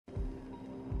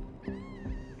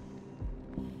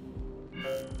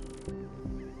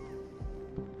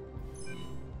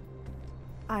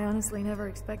I honestly never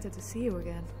expected to see you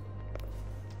again.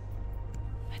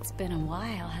 It's been a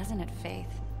while, hasn't it, Faith?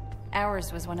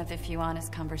 Ours was one of the few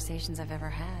honest conversations I've ever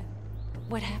had.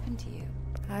 What happened to you?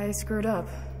 I screwed up.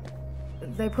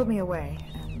 They put me away,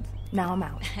 and now I'm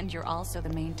out. And you're also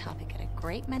the main topic at a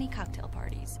great many cocktail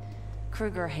parties.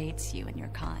 Kruger hates you and your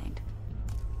kind.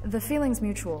 The feeling's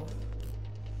mutual.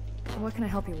 What can I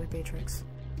help you with, Beatrix?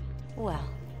 Well,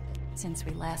 since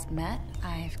we last met,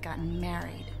 I've gotten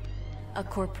married. A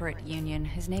corporate union.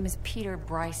 His name is Peter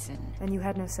Bryson. And you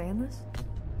had no say in this?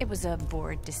 It was a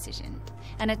board decision.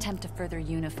 An attempt to further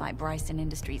unify Bryson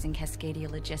Industries and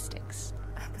Cascadia Logistics.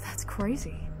 But that's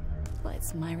crazy. Well,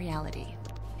 it's my reality.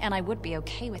 And I would be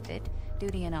okay with it,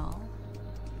 duty and all.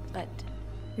 But...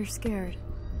 You're scared.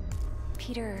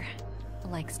 Peter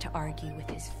likes to argue with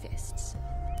his fists.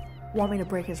 Want me to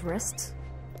break his wrists?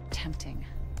 Tempting.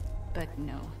 But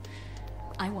no.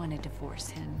 I want to divorce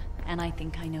him, and I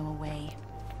think I know a way.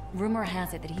 Rumor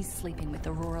has it that he's sleeping with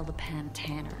Aurora LePan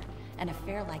Tanner. An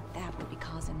affair like that would be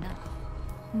cause enough.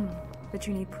 But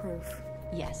you need proof.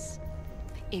 Yes.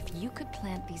 If you could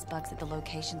plant these bugs at the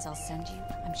locations I'll send you,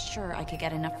 I'm sure I could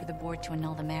get enough for the board to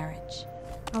annul the marriage.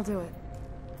 I'll do it.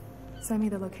 Send me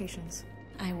the locations.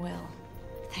 I will.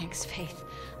 Thanks, Faith.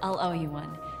 I'll owe you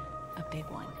one. A big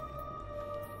one.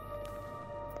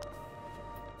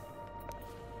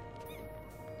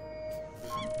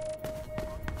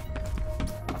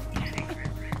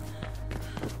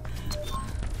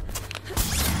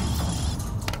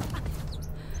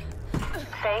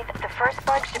 Faith, the first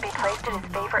bug should be placed in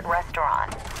his favorite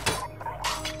restaurant.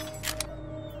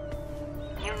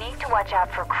 You need to watch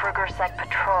out for Kruger-sec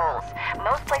patrols.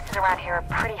 Most places around here are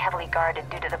pretty heavily guarded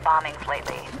due to the bombings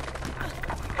lately.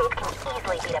 Faith can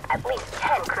easily beat up at least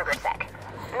 10 Kruger-sec.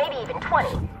 Maybe even 20.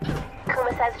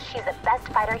 Kuma says she's the best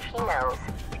fighter he knows.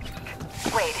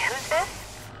 Wait, who's this?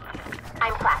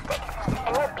 I'm Plastic,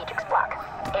 and you're Beatrix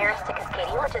Block. Heiress to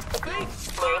Cascadia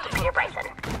Logistics, married to Peter Bryson.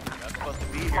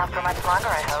 Not for much longer,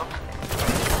 I hope.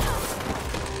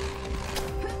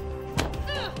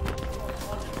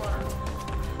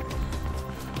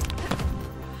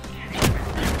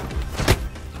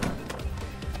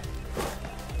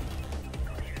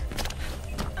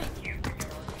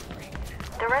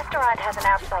 The restaurant has an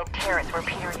outside terrace where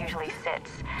Peter usually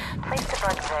sits. Place the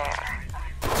bug there.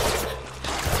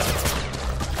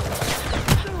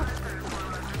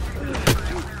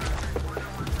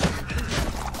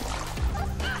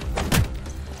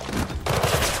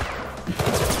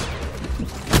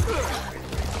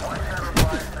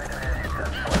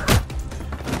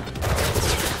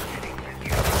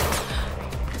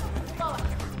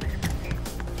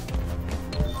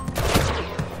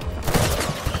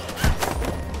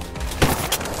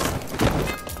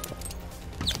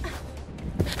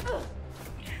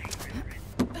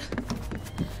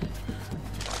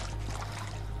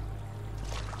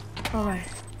 Alright.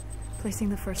 Placing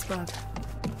the first bug.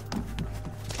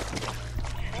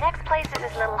 Next place is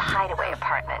his little hideaway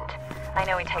apartment. I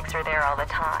know he takes her there all the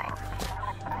time.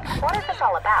 What is this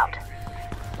all about?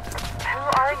 Who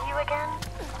are you again?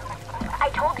 I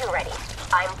told you already.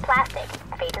 I'm Plastic.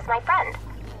 Faith is my friend.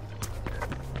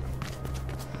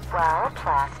 Well,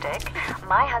 Plastic,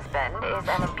 my husband is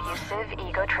an abusive,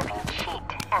 ego-tripping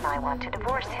cheat, and I want to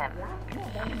divorce him.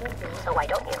 So why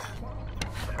don't you?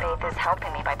 Faith is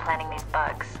helping me by planting these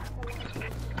bugs.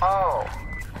 Oh.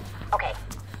 Okay.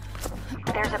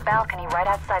 There's a balcony right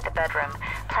outside the bedroom.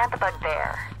 Plant the bug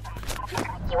there.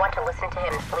 You want to listen to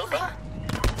him sleeping?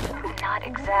 Not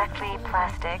exactly,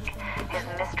 Plastic. His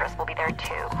mistress will be there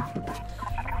too.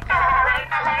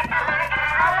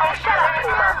 Oh, shut up,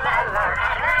 Kuma.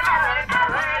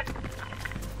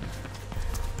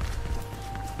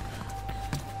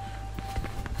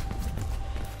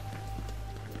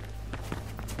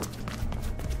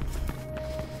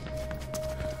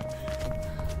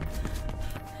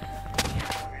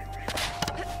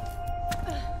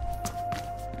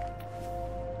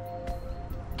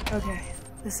 Okay,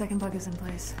 the second bug is in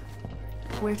place.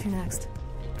 Where to next?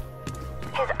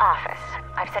 His office.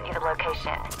 I've sent you the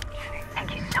location.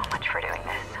 Thank you so much for doing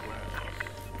this.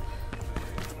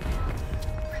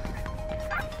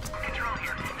 Control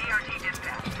here. DRT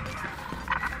dispatch.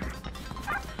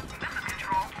 This is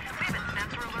Control. We have a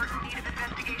sensor alert in need of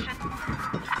investigation.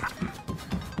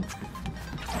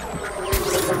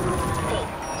 See,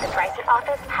 the Bryson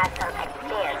office has some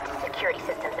advanced security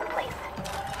systems in place.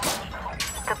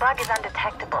 The bug is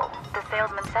undetectable. The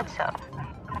salesman said so.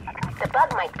 The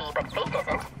bug might be, but Faith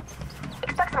isn't.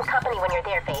 Expect some company when you're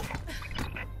there, Faith.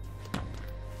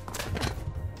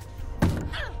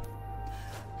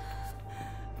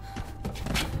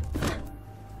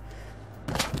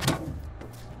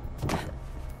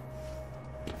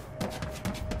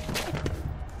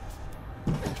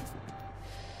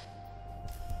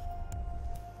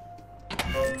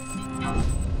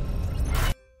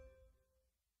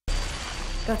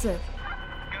 That's it.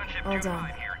 Gunship All 2-5 done.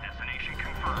 here. Destination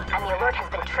confirmed. And the alert has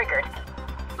been triggered.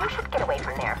 You should get away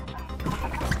from there.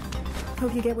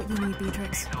 Hope you get what you need,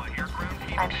 Beatrix.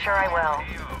 I'm sure I will.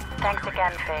 Thanks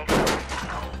again, Faith.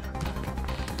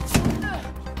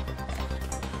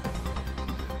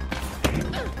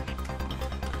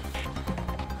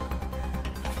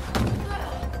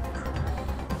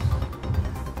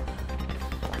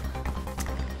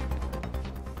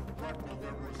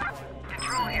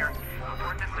 Control here.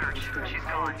 Report the search. She's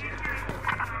gone.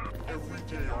 Every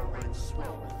day our ranks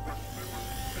swell.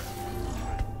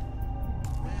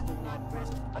 We will not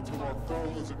rest until our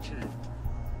goal is achieved.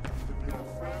 To be our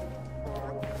friend or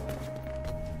our enemy.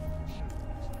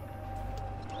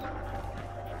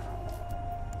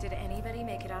 Did anybody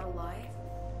make it out alive?